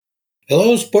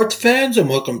Hello, sports fans, and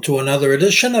welcome to another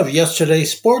edition of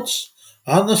Yesterday's Sports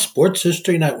on the Sports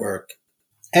History Network.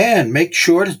 And make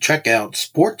sure to check out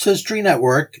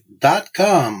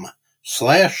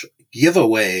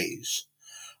sportshistorynetwork.com/giveaways.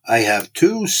 I have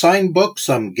 2 signed books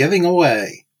I'm giving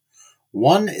away.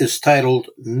 One is titled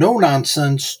No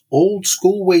Nonsense Old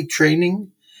School Weight Training,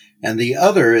 and the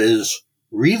other is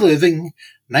Reliving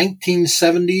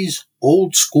 1970s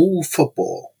Old School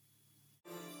Football.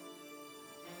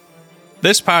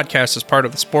 This podcast is part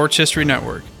of the Sports History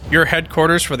Network, your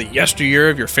headquarters for the yesteryear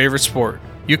of your favorite sport.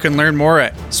 You can learn more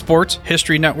at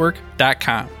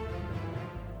sportshistorynetwork.com.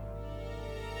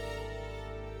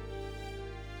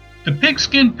 The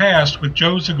Pigskin Past with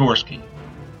Joe Zagorski.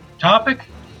 Topic: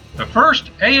 the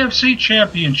first AFC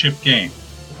Championship game.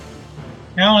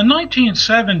 Now, in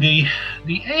 1970,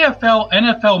 the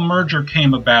AFL-NFL merger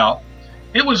came about.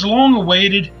 It was long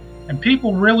awaited, and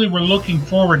people really were looking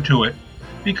forward to it,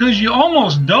 because you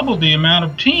almost doubled the amount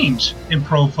of teams in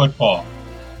pro football.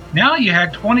 Now you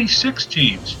had 26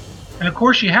 teams, and of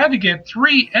course you had to get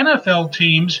 3 NFL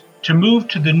teams to move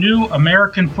to the new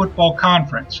American Football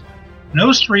Conference. And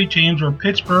those 3 teams were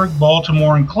Pittsburgh,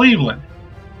 Baltimore, and Cleveland.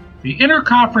 The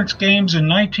interconference games in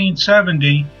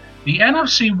 1970, the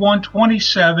NFC won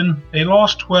 27, they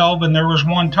lost 12, and there was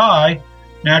 1 tie.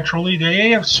 Naturally, the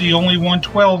AFC only won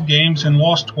 12 games and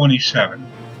lost 27.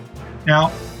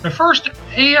 Now, the first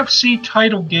AFC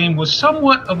title game was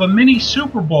somewhat of a mini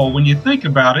Super Bowl when you think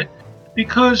about it,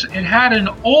 because it had an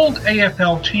old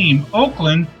AFL team,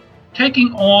 Oakland,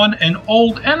 taking on an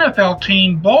old NFL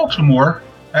team, Baltimore.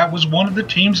 That was one of the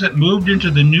teams that moved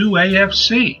into the new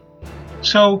AFC.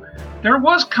 So there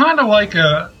was kind of like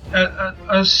a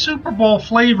Super Bowl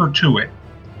flavor to it.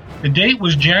 The date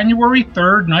was January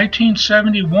 3rd,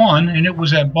 1971, and it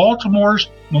was at Baltimore's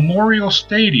Memorial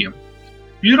Stadium.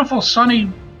 Beautiful sunny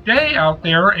day out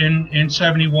there in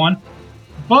 71,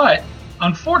 but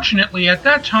unfortunately at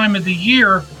that time of the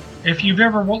year, if you've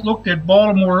ever looked at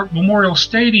Baltimore Memorial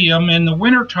Stadium in the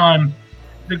wintertime,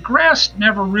 the grass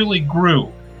never really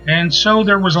grew, and so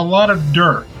there was a lot of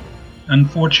dirt,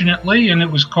 unfortunately, and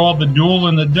it was called the Duel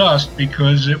in the Dust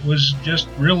because it was just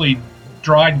really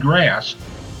dried grass.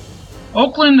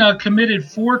 Oakland committed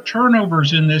 4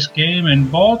 turnovers in this game,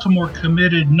 and Baltimore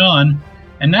committed none,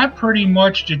 and that pretty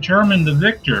much determined the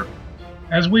victor.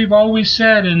 As we've always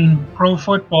said in pro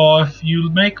football, if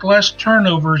you make less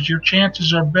turnovers, your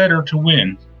chances are better to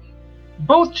win.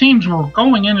 Both teams were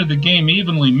going into the game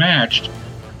evenly matched.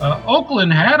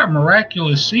 Oakland had a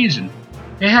miraculous season.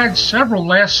 They had several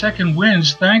last-second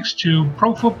wins thanks to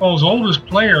pro football's oldest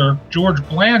player, George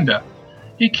Blanda.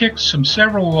 He kicked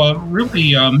several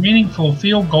really meaningful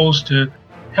field goals to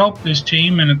help this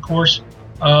team, and of course,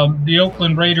 the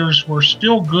Oakland Raiders were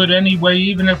still good anyway,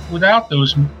 even if without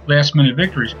those last-minute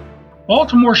victories.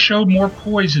 Baltimore showed more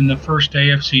poise in the first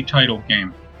AFC title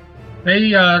game.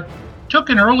 They took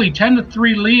an early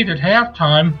 10-3 lead at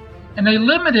halftime, and they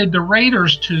limited the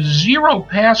Raiders to 0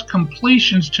 pass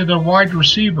completions to their wide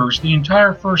receivers the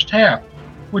entire first half,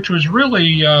 which was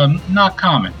really not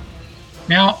common.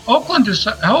 Now, Oakland's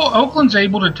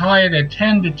able to tie it at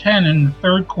 10-10 in the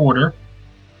third quarter,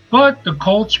 but the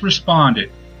Colts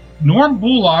responded. Norm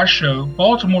Bulash, a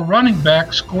Baltimore running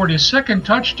back, scored his second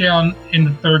touchdown in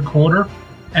the third quarter,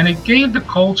 and it gave the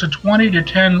Colts a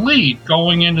 20-10 lead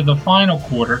going into the final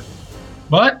quarter.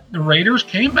 But the Raiders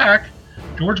came back.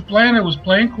 George Blanda was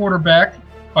playing quarterback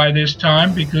by this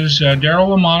time because Darryl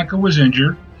LaMonica was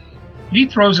injured. He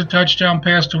throws a touchdown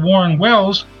pass to Warren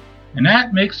Wells, and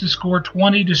that makes the score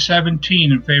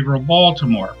 20-17 in favor of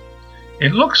Baltimore.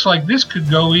 It looks like this could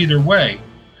go either way.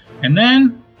 And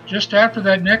then, just after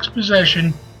that next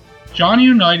possession, Johnny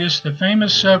Unitas, the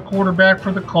famous quarterback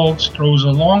for the Colts, throws a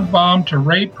long bomb to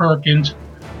Ray Perkins,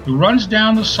 who runs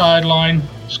down the sideline,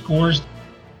 scores the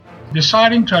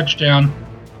deciding touchdown,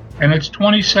 and it's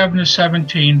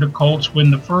 27-17. The Colts win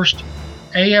the first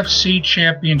AFC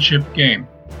Championship game.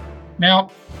 Now,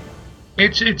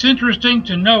 it's interesting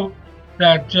to note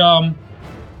that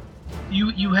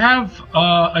you have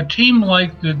a team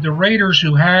like the Raiders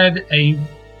who had a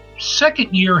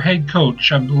second-year head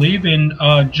coach, I believe, in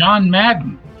John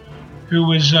Madden, who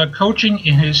was coaching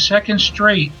in his second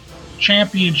straight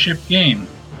championship game.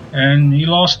 And he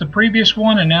lost the previous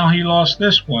one, and now he lost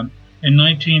this one in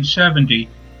 1970.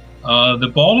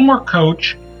 The Baltimore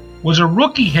coach was a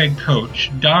rookie head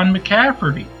coach, Don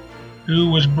McCafferty,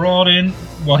 who was brought in,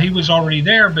 well, he was already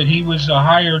there, but he was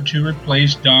hired to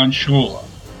replace Don Shula.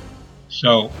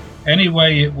 So,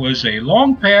 anyway, it was a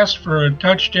long pass for a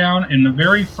touchdown in the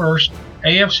very first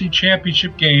AFC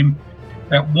Championship game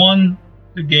that won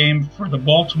the game for the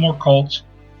Baltimore Colts.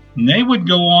 and they would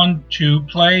go on to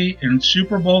play in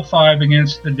Super Bowl V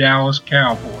against the Dallas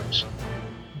Cowboys.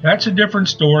 That's a different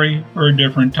story for a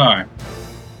different time.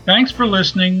 Thanks for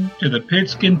listening to the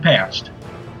Pigskin Past.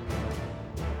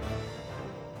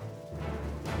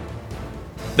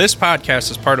 This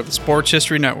podcast is part of the Sports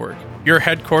History Network, your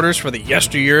headquarters for the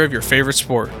yesteryear of your favorite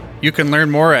sport. You can learn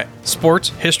more at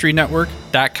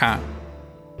sportshistorynetwork.com.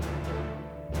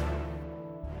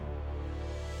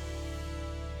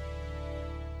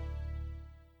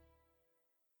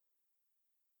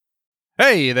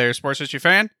 Hey there, sports history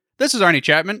fan. This is Arnie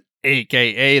Chapman,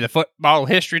 aka the Football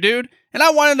History Dude, and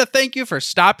I wanted to thank you for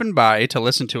stopping by to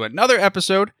listen to another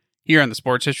episode here on the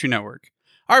Sports History Network.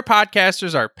 Our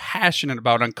podcasters are passionate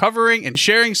about uncovering and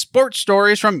sharing sports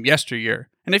stories from yesteryear.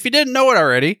 And if you didn't know it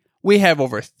already, we have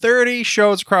over 30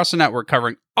 shows across the network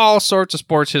covering all sorts of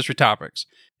sports history topics.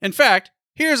 In fact,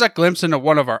 here's a glimpse into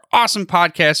one of our awesome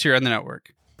podcasts here on the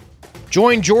network.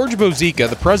 Join George Bozica,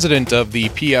 the president of the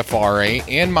PFRA,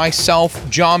 and myself,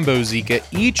 John Bozica,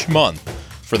 each month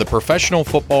for the Professional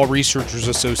Football Researchers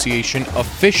Association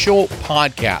official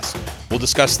podcast. We'll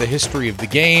discuss the history of the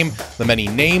game, the many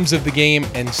names of the game,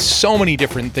 and so many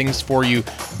different things for you,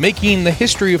 making the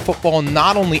history of football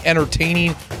not only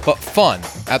entertaining, but fun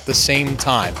at the same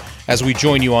time, as we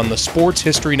join you on the Sports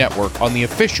History Network on the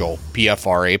official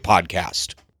PFRA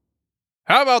podcast.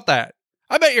 How about that?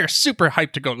 I bet you're super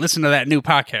hyped to go listen to that new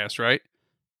podcast, right?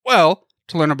 Well,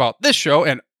 to learn about this show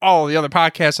and all the other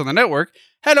podcasts on the network,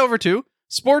 head over to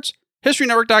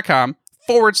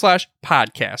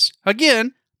sportshistorynetwork.com/podcast.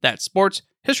 Again, that's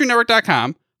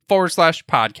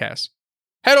sportshistorynetwork.com/podcast.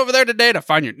 Head over there today to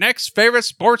find your next favorite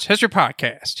sports history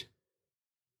podcast.